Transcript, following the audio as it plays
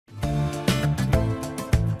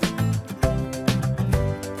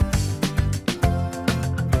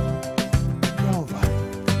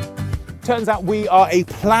turns out we are a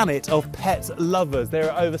planet of pet lovers. There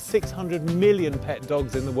are over 600 million pet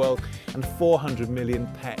dogs in the world and 400 million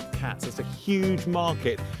pet cats. It's a huge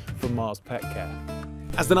market for Mars Petcare.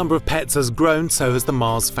 As the number of pets has grown, so has the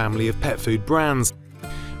Mars family of pet food brands.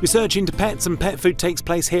 Research into pets and pet food takes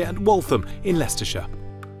place here at Waltham in Leicestershire.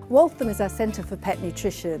 Waltham is our centre for pet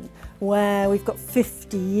nutrition, where we've got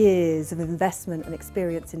 50 years of investment and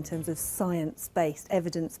experience in terms of science-based,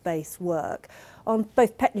 evidence-based work on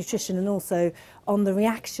both pet nutrition and also on the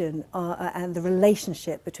reaction and the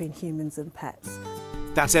relationship between humans and pets.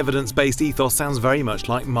 That evidence-based ethos sounds very much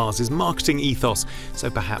like Mars's marketing ethos, so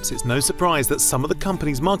perhaps it's no surprise that some of the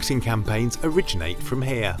company's marketing campaigns originate from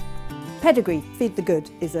here. Pedigree, feed the good,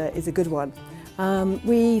 is a good one.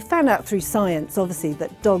 We found out through science, obviously,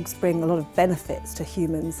 that dogs bring a lot of benefits to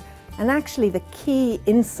humans, and actually the key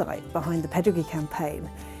insight behind the Pedigree campaign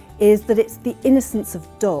is that it's the innocence of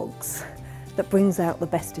dogs that brings out the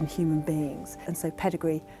best in human beings, and so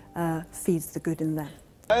Pedigree feeds the good in them.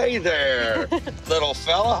 Hey there, little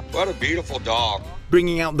fella. What a beautiful dog.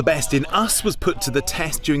 Bringing out the best in us was put to the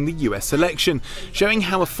test during the US election, showing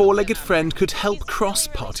how a four-legged friend could help cross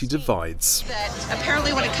party divides.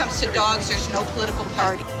 Apparently when it comes to dogs, there's no political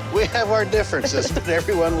party. We have our differences, but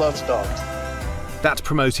everyone loves dogs. That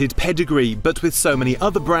promoted Pedigree, but with so many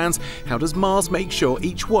other brands, how does Mars make sure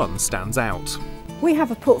each one stands out? We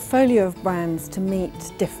have a portfolio of brands to meet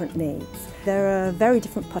different needs. There are very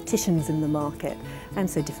different partitions in the market, and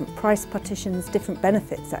so different price partitions, different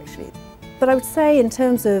benefits actually. But I would say in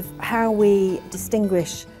terms of how we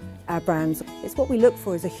distinguish our brands, it's what we look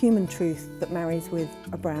for is a human truth that marries with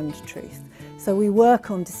a brand truth. So we work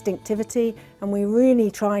on distinctivity and we really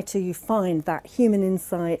try to find that human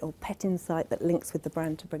insight or pet insight that links with the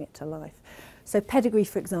brand to bring it to life. So Pedigree,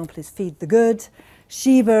 for example, is feed the good.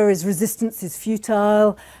 Sheba is resistance is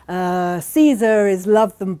futile. Caesar is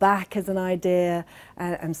love them back as an idea,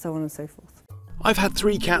 and so on and so forth. I've had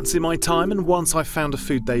 3 cats in my time, and once I've found a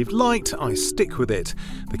food they've liked, I stick with it.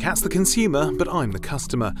 The cat's the consumer, but I'm the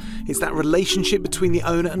customer. It's that relationship between the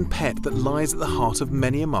owner and pet that lies at the heart of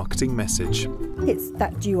many a marketing message. It's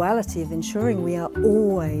that duality of ensuring we are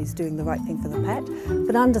always doing the right thing for the pet,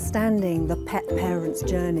 but understanding the pet parent's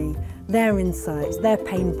journey, their insights, their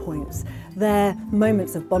pain points, their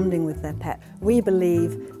moments of bonding with their pet. We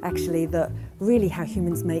believe actually that really how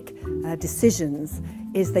humans make decisions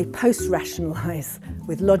is they post-rationalise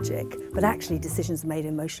with logic, but actually decisions are made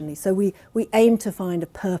emotionally. So we aim to find a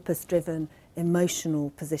purpose-driven, emotional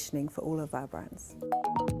positioning for all of our brands.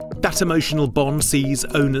 That emotional bond sees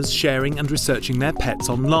owners sharing and researching their pets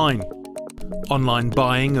online. Online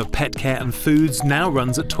buying of pet care and foods now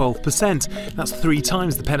runs at 12%. That's 3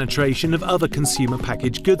 times the penetration of other consumer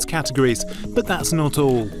packaged goods categories. But that's not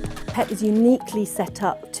all. Pet is uniquely set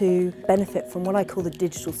up to benefit from what I call the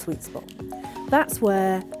digital sweet spot. That's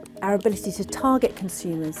where our ability to target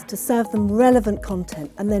consumers, to serve them relevant content,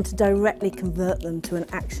 and then to directly convert them to an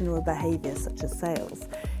action or a behaviour such as sales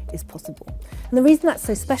is possible. And the reason that's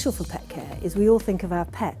so special for pet care is we all think of our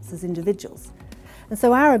pets as individuals. And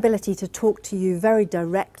so our ability to talk to you very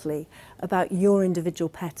directly about your individual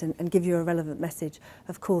pet and give you a relevant message,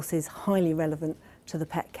 of course, is highly relevant to the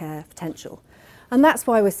pet care potential. And that's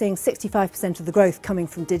why we're seeing 65% of the growth coming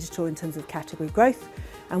from digital in terms of category growth,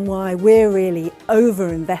 and why we're really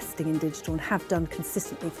over-investing in digital and have done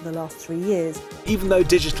consistently for the last 3 years. Even though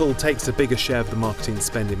digital takes a bigger share of the marketing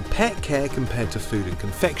spend in pet care compared to food and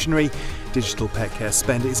confectionery, digital pet care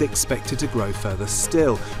spend is expected to grow further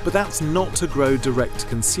still. But that's not to grow direct to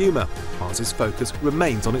consumer. Mars's focus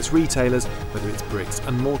remains on its retailers, whether it's bricks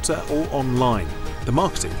and mortar or online. The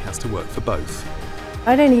marketing has to work for both.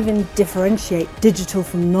 I don't even differentiate digital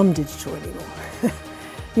from non-digital anymore.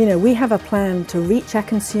 You know, we have a plan to reach our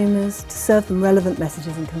consumers, to serve them relevant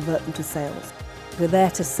messages and convert them to sales. We're there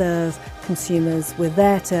to serve consumers, we're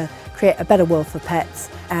there to create a better world for pets,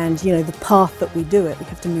 and you know, the path that we do it, we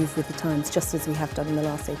have to move with the times, just as we have done in the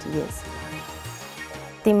last 80 years.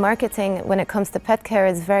 The marketing when it comes to pet care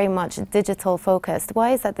is very much digital focused.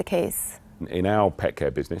 Why is that the case? In our pet care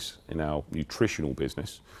business, in our nutritional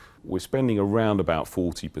business, we're spending around about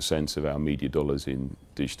 40% of our media dollars in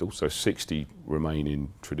digital, so 60 remain in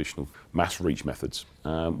traditional mass reach methods.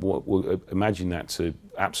 We'll imagine that to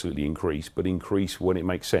absolutely increase, but increase when it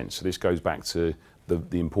makes sense. So this goes back to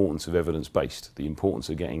the importance of evidence-based, the importance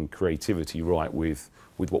of getting creativity right with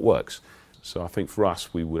what works. So I think for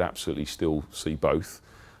us, we would absolutely still see both,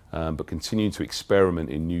 but continuing to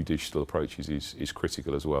experiment in new digital approaches is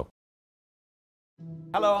critical as well.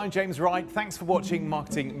 Hello, I'm James Wright. Thanks for watching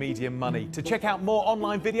Marketing Media Money. To check out more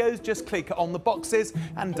online videos, just click on the boxes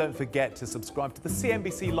and don't forget to subscribe to the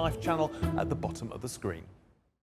CNBC Life channel at the bottom of the screen.